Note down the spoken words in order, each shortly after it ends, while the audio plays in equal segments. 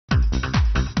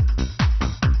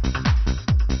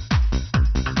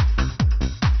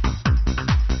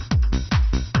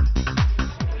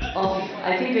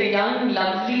young,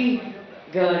 lovely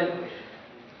girl,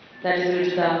 that is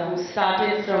Rujuta, who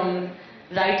started from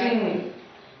writing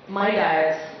my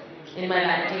diets in my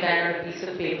vanity bag on a piece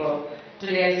of paper.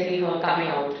 Today I see her coming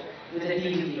out with a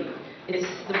DVD.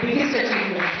 It's the biggest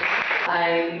achievement. I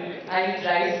eat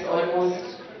rice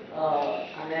almost,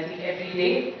 I think every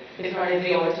day, if not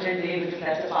every alternate day, because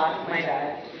that's a part of my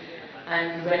diet.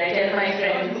 And when I tell my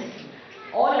friends,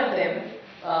 all of them,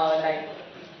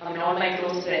 all my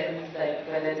close friends, like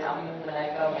whether it's Ammu,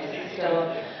 Malaika, my sister,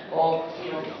 or,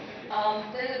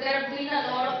 There have been a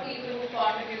lot of people who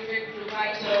contributed to my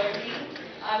journey.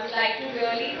 I would like to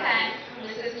really thank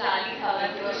Mrs. Lali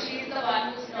Thawan because she is the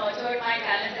one who's nurtured my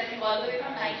talent, I think, all the way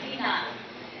from 99.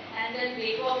 And then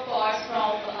Beko, of course,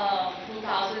 from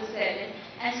 2007.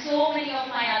 And so many of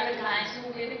my other clients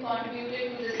who even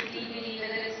contributed to this DVD,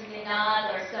 whether it's Ninad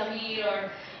or Sameer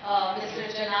or Mr.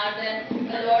 Janardhan.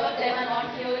 A lot of them are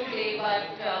not here today, but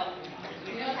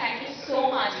thank you so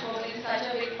much for being such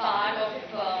a big part of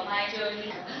my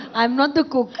journey. I'm not the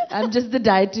cook, I'm just the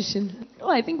dietitian. No,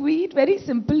 I think we eat very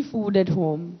simple food at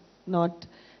home, not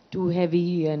too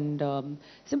heavy, and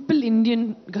simple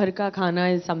Indian ghar ka khana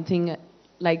is something,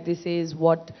 like they say, is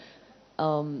what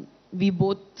we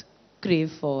both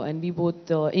crave for, and we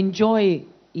both enjoy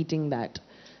eating that.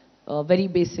 Very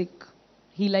basic.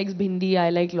 He likes bhindi, I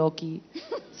like lauki.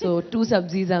 So 2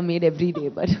 sabzis are made every day,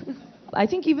 but I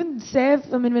think even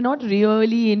Saif, we're not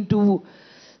really into,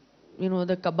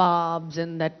 the kebabs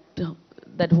and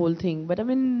that whole thing. But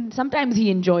sometimes he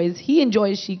enjoys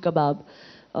sheikh kebab.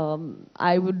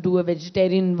 I would do a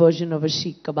vegetarian version of a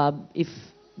sheikh kebab if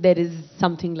there is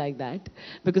something like that.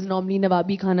 Because normally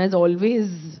Nawabi khana is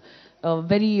always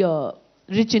very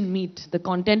rich in meat. The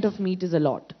content of meat is a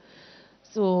lot.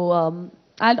 So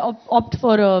I'll opt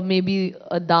for maybe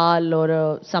a dal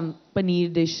or some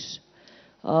paneer dish.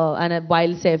 And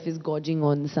while Saif is gorging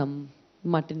on some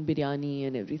mutton biryani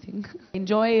and everything.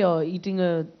 Enjoy eating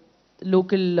a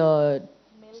local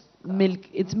milk.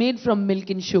 It's made from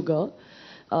milk and sugar.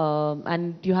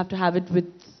 And you have to have it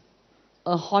with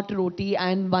a hot roti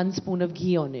and 1 spoon of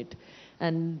ghee on it.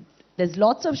 And there's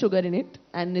lots of sugar in it.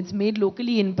 And it's made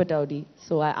locally in Pataudi.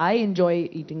 So I enjoy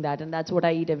eating that. And that's what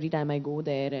I eat every time I go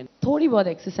there. And थोड़ी बहुत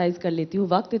exercise कर लेती हूँ.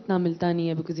 वक्त इतना मिलता नहीं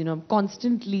है because I'm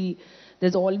constantly,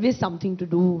 there's always something to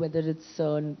do, whether it's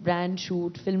a brand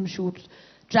shoot, film shoot,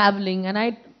 traveling, and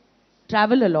I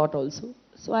travel a lot also.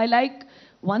 So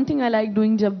one thing I like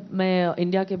doing जब मैं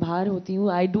India के बाहर होती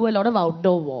हूँ, I do a lot of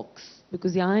outdoor walks.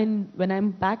 Because when I'm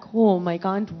back home, I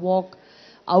can't walk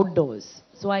outdoors.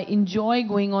 So I enjoy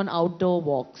going on outdoor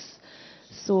walks.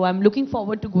 So I'm looking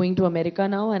forward to going to America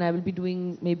now, and I will be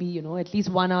doing maybe, at least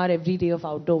 1 hour every day of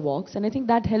outdoor walks. And I think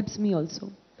that helps me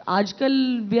also. आजकल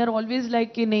we are always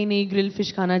like कि नहीं grill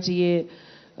fish खाना चाहिए,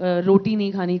 रोटी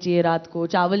नहीं खानी चाहिए रात को,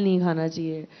 चावल नहीं खाना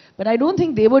चाहिए. But I don't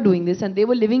think they were doing this and they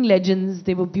were living legends.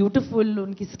 They were beautiful.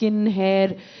 उनकी skin,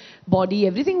 hair, body,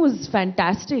 everything was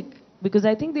fantastic because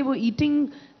I think they were eating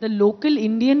the local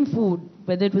Indian food,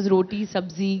 whether it was रोटी,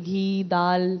 सब्जी, घी,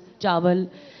 दाल, चावल.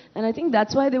 And I think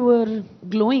that's why they were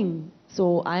glowing.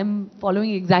 So I am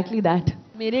following exactly that.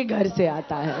 मेरे घर से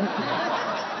आता है.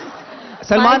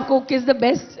 My cook is the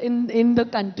best in the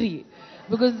country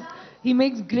because he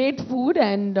makes great food,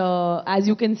 and as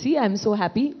you can see, I'm so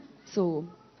happy. So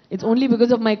it's only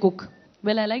because of my cook.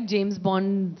 Well, I like James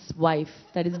Bond's wife,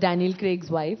 that is Daniel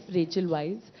Craig's wife, Rachel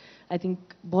Weisz. I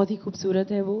think बहुत ही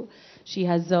खूबसूरत है वो. She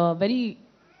has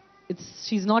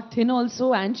she's not thin also,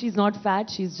 and she's not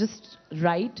fat. She's just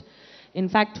right. In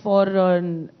fact, for an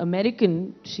American,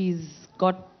 she's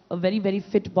got a very, very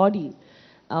fit body,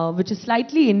 which is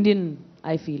slightly Indian,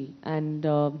 I feel, and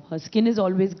her skin is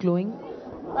always glowing.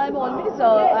 I've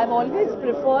always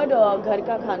preferred ghar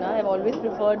ka khana. I've always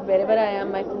preferred wherever I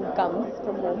am, my food comes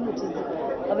from home, which is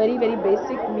a very, very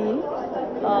basic meal.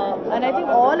 And I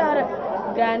think all our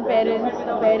grandparents,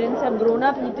 parents have grown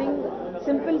up eating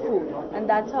simple food, and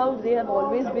that's how they have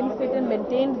always been fit and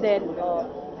maintained their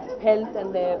health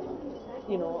and their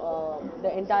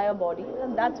the entire body.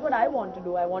 And that's what I want to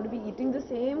do. I want to be eating the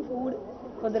same food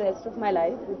for the rest of my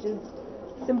life, which is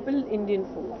simple Indian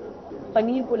food.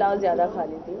 Paneer pulao ज़्यादा खा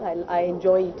लेती हूँ. I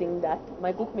enjoy eating that.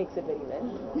 My cook makes it very well.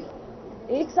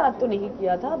 एक साथ तो नहीं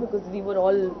किया था because we were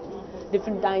all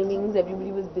different timings.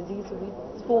 Everybody was busy, so we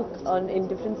spoke in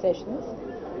different sessions.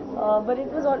 But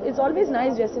it's always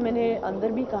nice. जैसे मैंने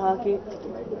अंदर भी कहा कि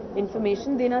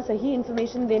information देना, सही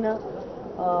information देना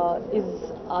is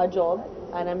our job,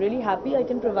 and I'm really happy I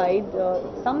can provide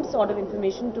some sort of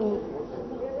information to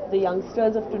the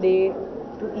youngsters of today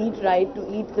to eat right, to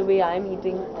eat the way I'm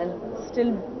eating, and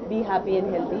still be happy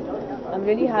and healthy. I'm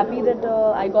really happy that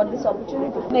I got this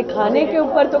opportunity. नहीं खाने के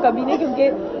ऊपर तो कभी नहीं क्योंकि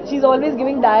she's always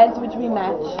giving diets which we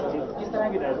match.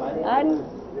 And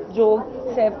जो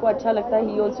सैफ को अच्छा लगता है,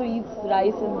 he also eats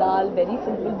rice and dal, very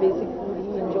simple basic food.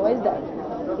 He enjoys that.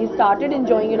 He started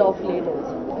enjoying it off late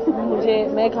also.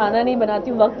 मैं खाना नहीं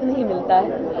बनाती हूँ, वक्त नहीं मिलता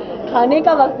है, खाने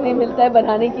का वक्त नहीं मिलता है,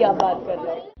 बनाने की आप बात कर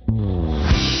रहे हो.